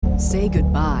Say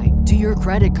goodbye to your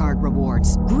credit card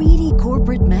rewards. Greedy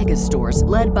corporate mega stores,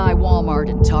 led by Walmart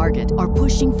and Target, are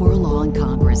pushing for a law in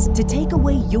Congress to take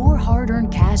away your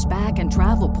hard-earned cash back and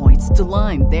travel points to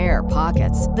line their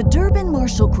pockets. The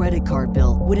Durbin-Marshall credit card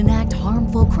bill would enact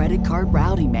harmful credit card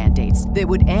routing mandates that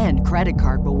would end credit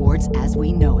card rewards as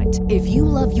we know it. If you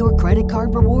love your credit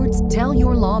card rewards, tell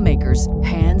your lawmakers,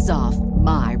 hands off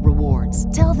my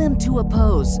rewards. Tell them to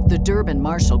oppose the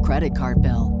Durbin-Marshall credit card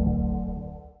bill.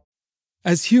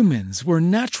 As humans, we're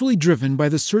naturally driven by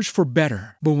the search for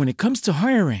better. But when it comes to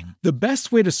hiring, the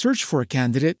best way to search for a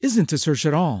candidate isn't to search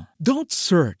at all. Don't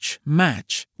search,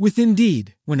 match with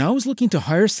Indeed. When I was looking to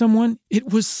hire someone,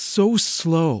 it was so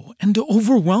slow and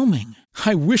overwhelming.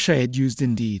 I wish I had used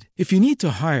Indeed. If you need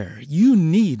to hire, you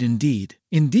need Indeed.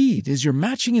 Indeed is your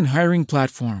matching and hiring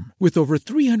platform with over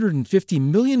 350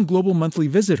 million global monthly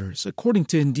visitors, according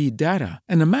to Indeed data,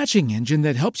 and a matching engine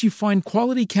that helps you find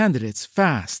quality candidates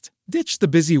fast. Ditch the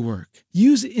busy work.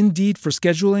 Use Indeed for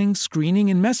scheduling,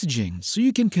 screening, and messaging so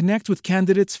you can connect with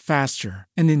candidates faster.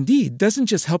 And Indeed doesn't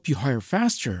just help you hire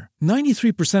faster.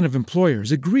 93% of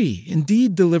employers agree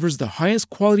Indeed delivers the highest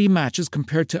quality matches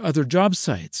compared to other job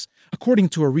sites, according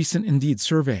to a recent Indeed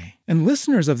survey. And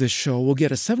listeners of this show will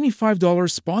get a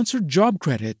 $75 sponsored job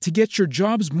credit to get your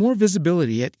jobs more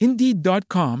visibility at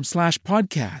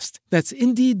Indeed.com/podcast. That's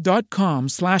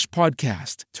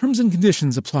Indeed.com/podcast. Terms and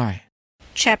conditions apply.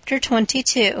 Chapter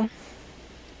 22.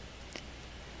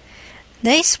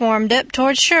 They swarmed up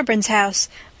towards Sherburne's house,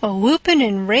 a-whooping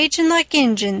and raging like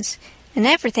Injuns, and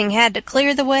everything had to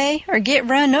clear the way or get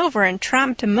run over and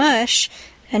tromped to mush,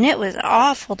 and it was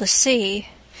awful to see.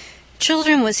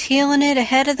 Children was heeling it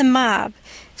ahead of the mob,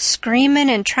 screaming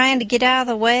and trying to get out of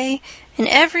the way, and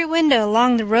every window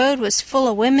along the road was full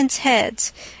of women's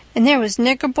heads, and there was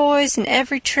nigger boys in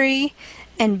every tree,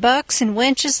 and bucks and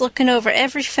wenches looking over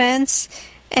every fence,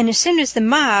 and as soon as the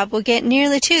mob would get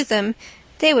nearly to them,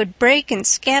 they would break and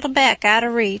scattle back out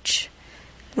of reach.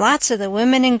 Lots of the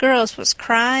women and girls was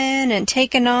crying and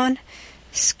taking on,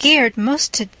 scared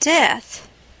most to death.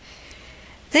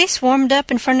 They swarmed up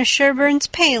in front of Sherburne's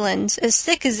palings as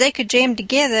thick as they could jam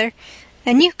together,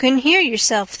 and you couldn't hear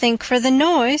yourself think for the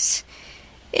noise.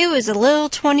 It was a little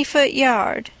 20-foot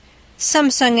yard. Some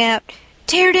sung out,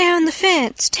 "Tear down the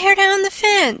fence! Tear down the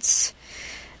fence!"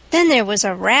 Then there was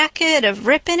a racket of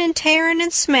ripping and tearing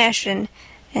and smashing,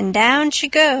 and down she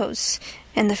goes,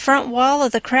 and the front wall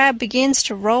of the crowd begins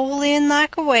to roll in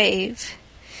like a wave.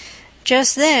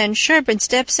 Just then Sherburne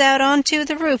steps out onto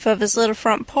the roof of his little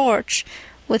front porch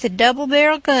with a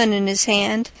double-barrel gun in his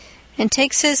hand and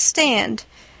takes his stand,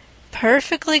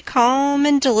 perfectly calm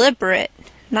and deliberate,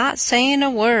 not saying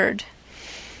a word.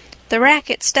 The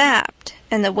racket stopped,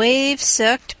 and the wave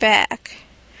sucked back.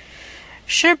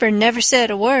 Sherburne never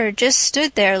said a word, just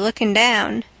stood there looking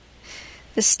down.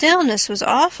 The stillness was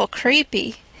awful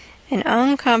creepy and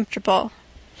uncomfortable.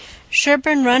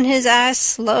 Sherburne run his eyes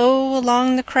slow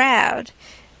along the crowd,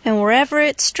 and wherever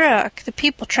it struck, the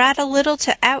people tried a little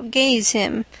to outgaze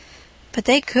him, but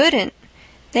they couldn't.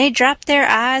 They dropped their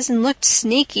eyes and looked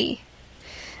sneaky.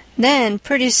 Then,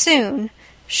 pretty soon,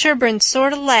 Sherburne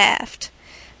sort of laughed.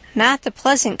 Not the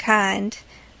pleasant kind,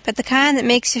 but the kind that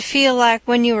makes you feel like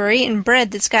when you were eating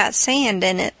bread that's got sand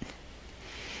in it.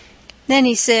 Then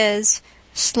he says,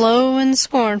 slow and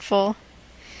scornful,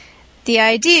 "The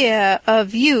idea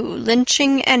of you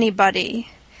lynching anybody.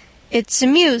 It's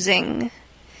amusing.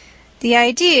 The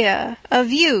idea of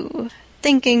you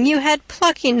thinking you had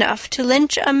pluck enough to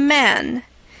lynch a man,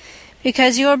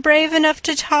 because you're brave enough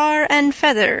to tar and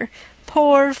feather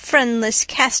poor, friendless,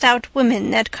 cast-out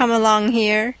women that come along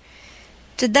here.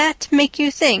 Did that make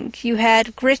you think you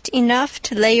had grit enough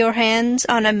to lay your hands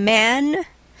on a man?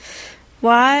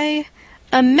 Why,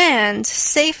 a man's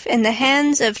safe in the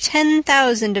hands of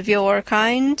 10,000 of your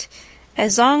kind,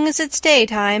 as long as it's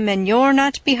daytime and you're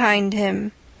not behind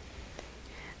him.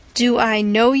 Do I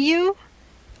know you?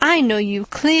 I know you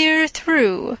clear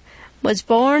through. Was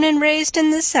born and raised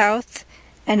in the South,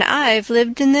 and I've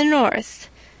lived in the North,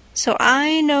 so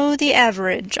I know the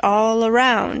average all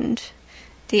around.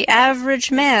 The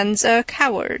average man's a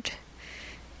coward.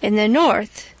 In the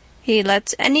North, he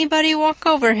lets anybody walk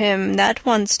over him that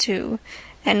wants to,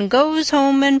 and goes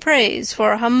home and prays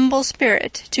for a humble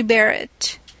spirit to bear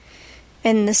it.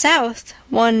 In the South,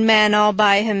 one man all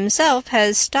by himself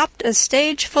has stopped a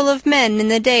stage full of men in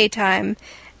the daytime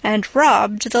and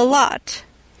robbed the lot.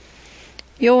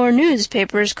 Your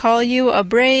newspapers call you a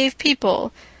brave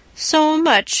people, so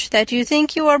much that you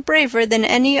think you are braver than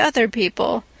any other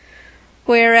people,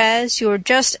 whereas you're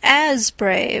just as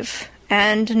brave,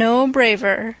 and no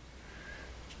braver.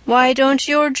 Why don't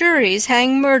your juries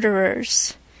hang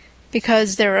murderers?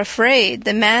 because they're afraid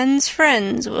the man's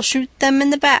friends will shoot them in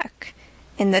the back,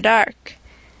 in the dark,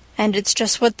 and it's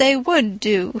just what they would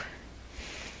do.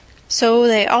 So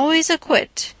they always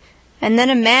acquit, and then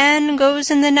a man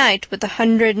goes in the night with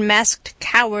 100 masked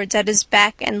cowards at his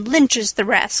back and lynches the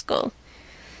rascal.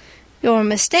 Your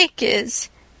mistake is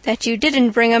that you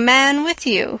didn't bring a man with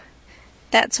you.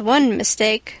 That's one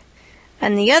mistake.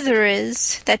 And the other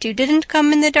is that you didn't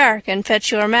come in the dark and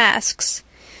fetch your masks.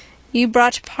 You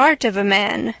brought part of a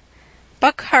man,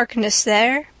 Buck Harkness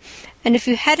there, and if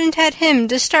you hadn't had him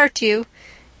to start you,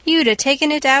 you'd 'a'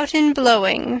 taken it out in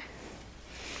blowing.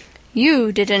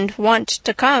 You didn't want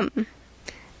to come.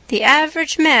 The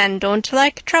average man don't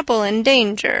like trouble and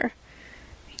danger.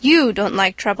 You don't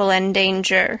like trouble and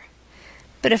danger.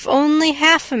 But if only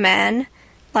half a man,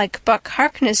 like Buck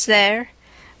Harkness there,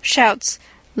 shouts,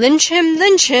 "Lynch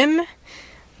him,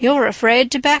 you're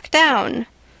afraid to back down,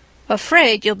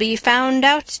 afraid you'll be found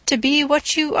out to be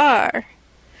what you are.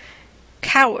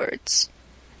 Cowards.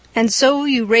 And so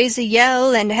you raise a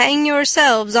yell and hang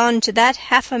yourselves on to that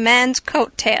half a man's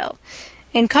coat-tail,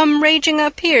 and come raging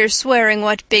up here swearing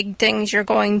what big things you're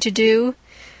going to do.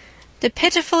 The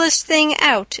pitifullest thing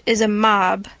out is a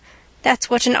mob. That's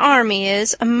what an army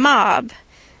is, a mob.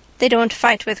 They don't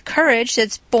fight with courage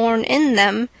that's born in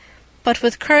them, but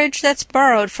with courage that's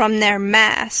borrowed from their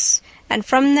mass and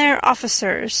from their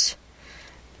officers.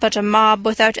 But a mob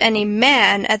without any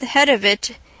man at the head of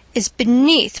it is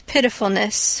beneath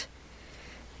pitifulness.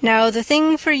 Now the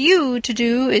thing for you to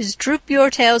do is droop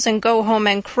your tails and go home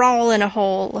and crawl in a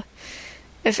hole.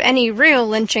 If any real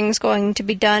lynching's going to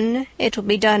be done, it will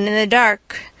be done in the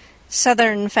dark,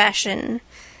 Southern fashion.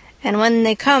 And when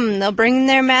they come, they'll bring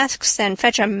their masks and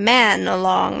fetch a man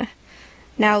along.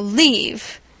 Now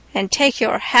leave, and take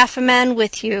your half a man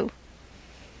with you,"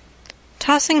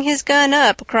 tossing his gun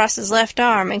up across his left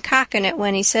arm and cocking it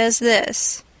when he says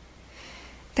this.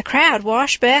 The crowd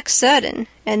washed back sudden,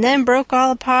 and then broke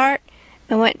all apart,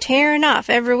 and went tearing off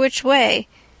every which way,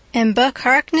 and Buck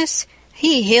Harkness,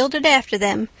 he heeled it after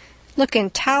them, looking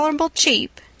tolerable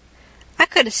cheap. I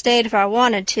could have stayed if I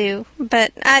wanted to,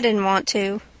 but I didn't want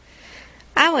to.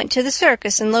 I went to the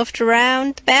circus and loafed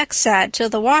around the backside till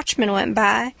the watchman went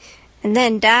by, and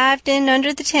then dived in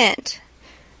under the tent.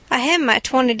 I had my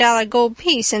 $20 gold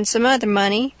piece and some other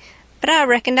money, but I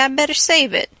reckoned I'd better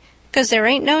save it, 'cause there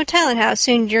ain't no telling how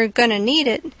soon you're gonna need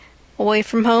it, away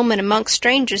from home and amongst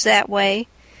strangers that way.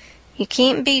 You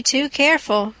can't be too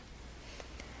careful.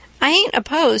 I ain't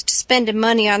opposed to spending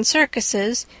money on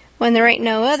circuses when there ain't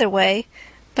no other way,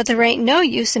 but there ain't no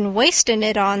use in wasting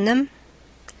it on them.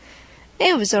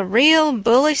 It was a real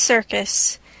bully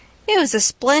circus. It was the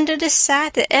splendidest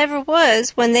sight that ever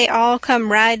was when they all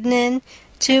come riding in,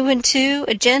 2 and 2,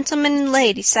 a gentleman and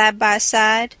lady side by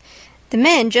side, the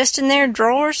men just in their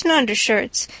drawers and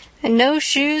undershirts, and no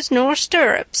shoes nor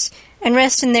stirrups, and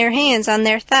resting their hands on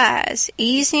their thighs,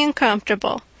 easy and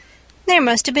comfortable. There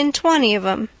must have been 20 of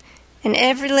 'em, and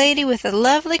every lady with a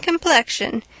lovely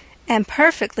complexion, and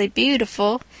perfectly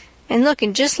beautiful, and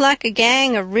looking just like a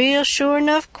gang of real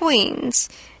sure-enough queens,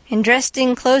 and dressed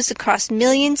in clothes that cost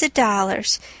millions of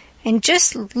dollars, and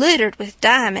just littered with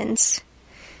diamonds.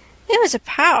 It was a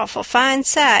powerful fine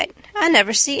sight. I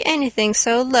never see anything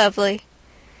so lovely.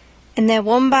 And then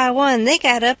one by one they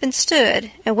got up and stood,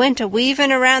 and went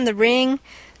a-weaving around the ring,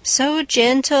 so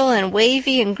gentle and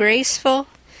wavy and graceful,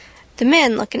 the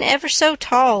men looking ever so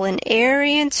tall and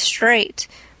airy and straight,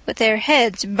 with their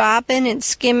heads bobbing and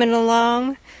skimming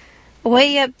along,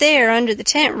 away up there under the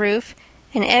tent roof,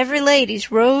 and every lady's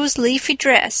rose-leafy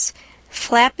dress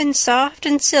flapping soft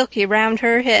and silky round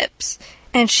her hips,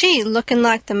 and she looking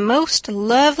like the most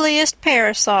loveliest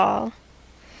parasol.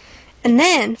 And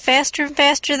then faster and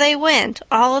faster they went,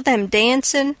 all of them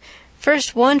dancing,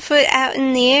 first one foot out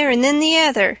in the air and then the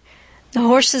other, the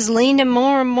horses leaning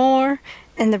more and more,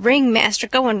 and the ringmaster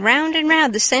going round and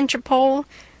round the center pole,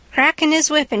 cracking his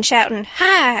whip and shouting,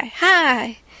 "Hi,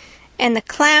 hi!" and the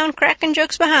clown cracking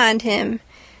jokes behind him.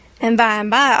 And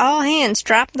by all hands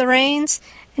dropped the reins,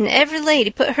 and every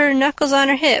lady put her knuckles on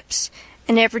her hips,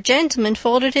 and every gentleman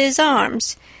folded his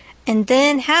arms, and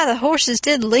then how the horses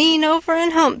did lean over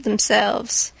and hump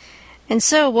themselves. And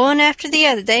so one after the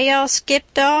other they all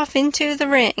skipped off into the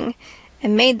ring,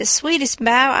 and made the sweetest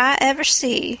bow I ever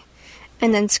see,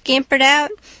 and then scampered out,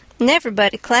 and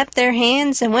everybody clapped their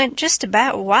hands and went just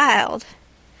about wild.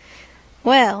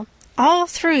 Well, all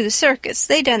through the circus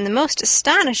they done the most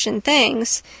astonishing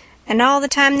things, and all the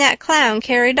time that clown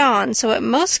carried on so it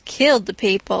most killed the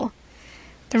people.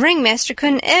 The ringmaster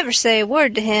couldn't ever say a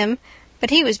word to him, but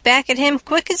he was back at him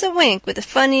quick as a wink with the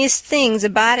funniest things a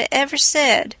body ever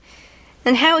said,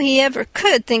 and how he ever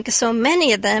could think of so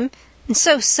many of them, and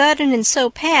so sudden and so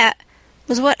pat,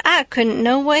 was what I couldn't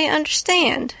no way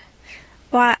understand.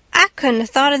 Why, I couldn't have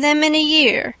thought of them in a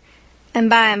year. And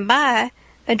by,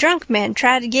 a drunk man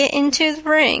tried to get into the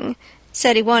ring,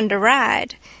 said he wanted to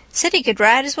ride, said he could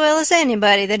ride as well as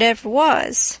anybody that ever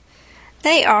was.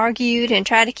 They argued and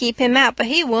tried to keep him out, but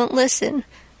he wouldn't listen,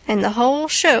 and the whole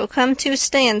show come to a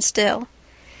standstill.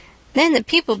 Then the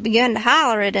people begun to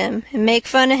holler at him and make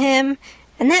fun of him,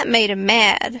 and that made him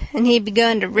mad, and he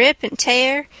begun to rip and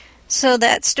tear, so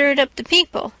that stirred up the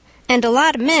people, and a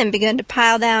lot of men begun to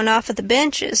pile down off of the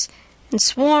benches and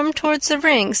swarm towards the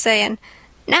ring, saying,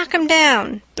 "Knock 'em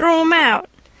down! Throw 'em out!"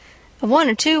 And 1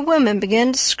 or 2 women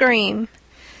began to scream.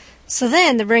 So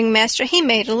then the ringmaster he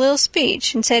made a little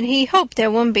speech and said he hoped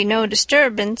there wouldn't be no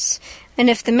disturbance, and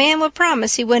if the man would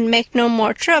promise he wouldn't make no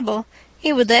more trouble,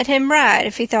 he would let him ride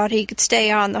if he thought he could stay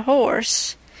on the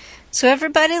horse. So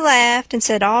everybody laughed and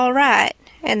said all right,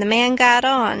 and the man got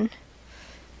on.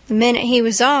 The minute he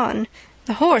was on,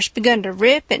 the horse begun to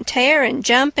rip and tear and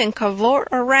jump and cavort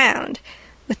around,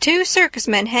 with 2 circus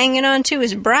men hanging on to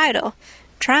his bridle,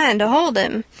 trying to hold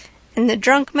him, and the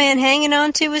drunk man hanging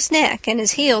on to his neck, and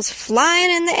his heels flying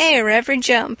in the air every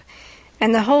jump,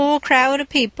 and the whole crowd of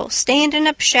people standing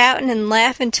up shouting and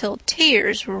laughing till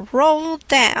tears rolled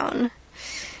down.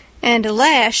 And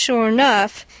alas, sure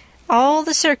enough, all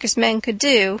the circus men could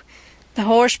do, the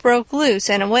horse broke loose,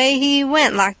 and away he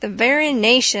went like the very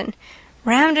nation,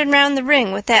 round and round the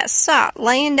ring with that sot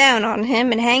laying down on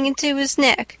him and hanging to his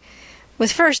neck,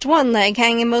 with first one leg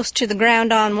hanging most to the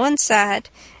ground on one side,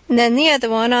 and then the other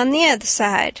one on the other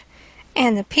side,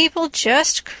 and the people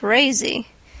just crazy.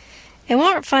 It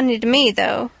warn't funny to me,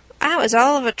 though. I was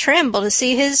all of a tremble to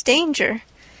see his danger.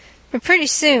 But pretty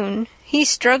soon he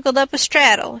struggled up a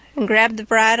straddle and grabbed the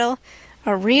bridle,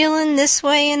 a-reeling this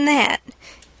way and that,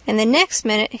 and the next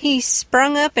minute he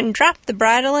sprung up and dropped the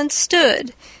bridle and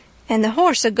stood, and the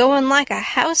horse a-going like a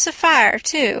house afire,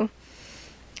 too.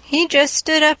 He just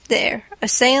stood up there,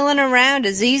 a-sailing around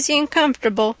as easy and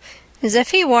comfortable as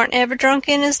if he warn't ever drunk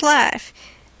in his life,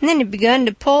 and then he begun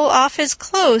to pull off his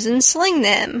clothes and sling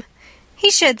them.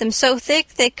 He shed them so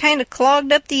thick they kind of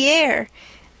clogged up the air,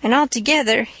 and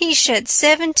altogether he shed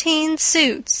 17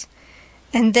 suits.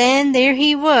 And then there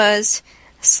he was,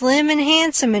 slim and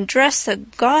handsome and dressed the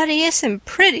gaudiest and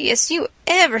prettiest you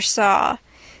ever saw.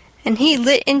 And he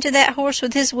lit into that horse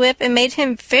with his whip and made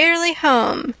him fairly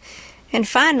hum, and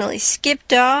finally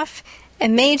skipped off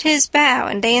and made his bow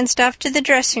and danced off to the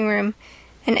dressing room,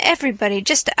 and everybody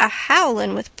just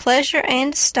a-howlin' with pleasure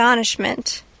and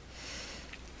astonishment.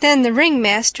 Then the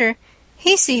ringmaster,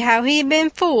 he see how he'd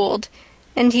been fooled,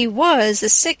 and he was the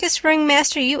sickest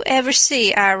ringmaster you ever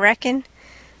see, I reckon.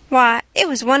 Why, it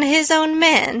was one of his own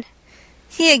men.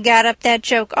 He had got up that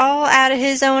joke all out of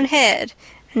his own head,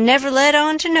 and never let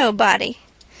on to nobody.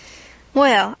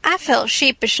 Well, I felt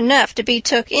sheepish enough to be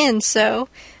took in so,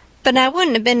 but I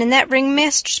wouldn't have been in that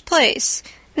ringmaster's place,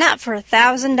 not for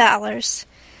 $1,000.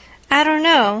 I don't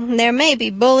know, there may be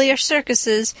bullier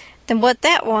circuses than what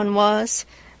that one was,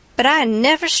 but I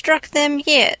never struck them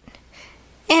yet.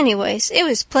 Anyways, it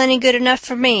was plenty good enough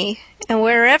for me, and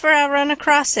wherever I run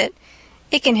across it,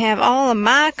 it can have all of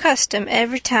my custom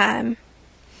every time.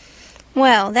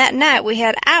 Well, that night we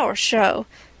had our show,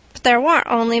 but there warn't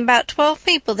only about 12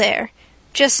 people there,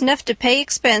 just enough to pay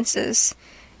expenses,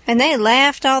 and they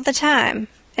laughed all the time,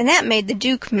 and that made the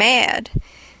Duke mad,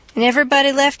 and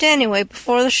everybody left anyway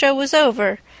before the show was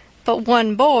over, but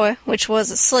one boy, which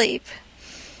was asleep.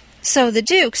 So the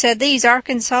Duke said these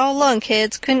Arkansas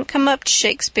lunkheads couldn't come up to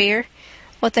Shakespeare.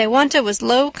 What they wanted was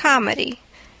low comedy,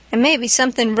 and maybe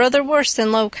something rather worse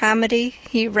than low comedy,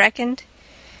 he reckoned.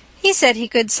 He said he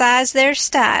could size their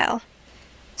style.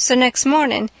 So next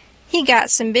morning he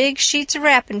got some big sheets of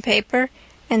wrapping paper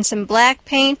and some black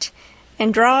paint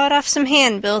and drawed off some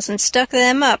handbills and stuck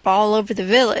them up all over the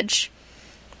village.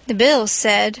 The bills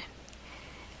said,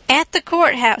 "At the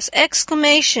courthouse!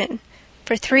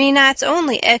 For 3 nights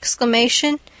only!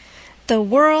 The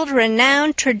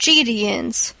world-renowned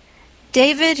tragedians,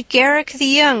 David Garrick the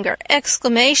Younger!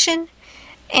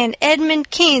 And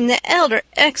Edmund Kean the Elder!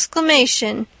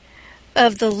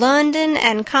 Of the London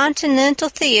and Continental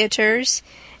theaters,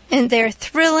 in their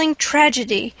thrilling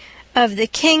tragedy of the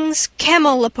King's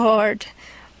Camelopard,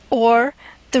 or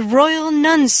the Royal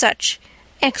Nonsuch!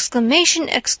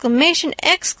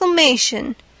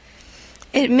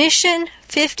 Admission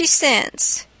 50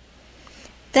 cents.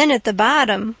 Then at the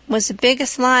bottom was the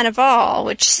biggest line of all,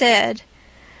 which said,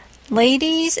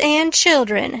 "Ladies and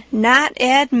children not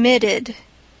admitted."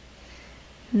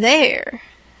 "There,"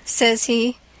 says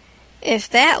he, "if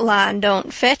that line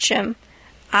don't fetch 'em,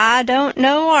 I don't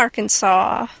know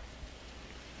Arkansas.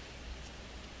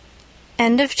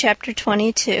 End of chapter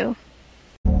 22.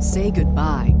 Say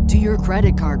goodbye to your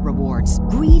credit card rewards.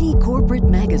 Greedy corporate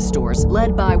mega stores,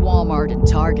 led by Walmart and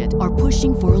Target, are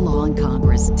pushing for a law in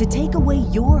Congress to take away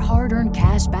your hard-earned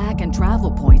cash back and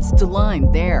travel points to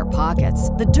line their pockets.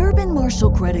 The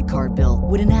Durbin-Marshall credit card bill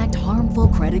would enact harmful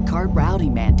credit card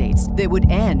routing mandates that would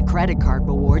end credit card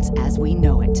rewards as we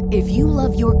know it. If you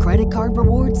love your credit card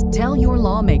rewards, tell your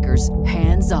lawmakers,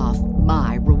 hands off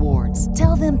my rewards.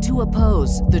 Tell them to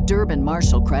oppose the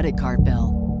Durbin-Marshall credit card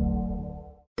bill.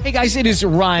 Hey guys, it is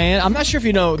Ryan. I'm not sure if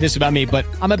you know this about me, but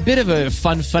I'm a bit of a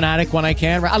fun fanatic when I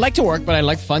can. I like to work, but I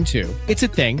like fun too. It's a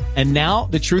thing. And now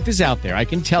the truth is out there. I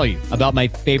can tell you about my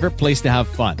favorite place to have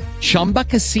fun. Chumba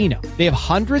Casino. They have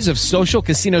hundreds of social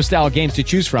casino style games to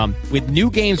choose from with new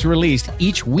games released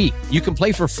each week. You can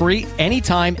play for free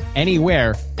anytime,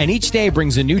 anywhere. And each day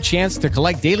brings a new chance to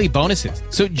collect daily bonuses.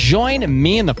 So join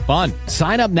me in the fun.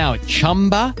 Sign up now at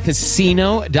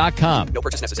ChumbaCasino.com. No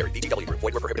purchase necessary. VGW Group.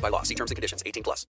 Void where prohibited by law. See terms and conditions. 18+.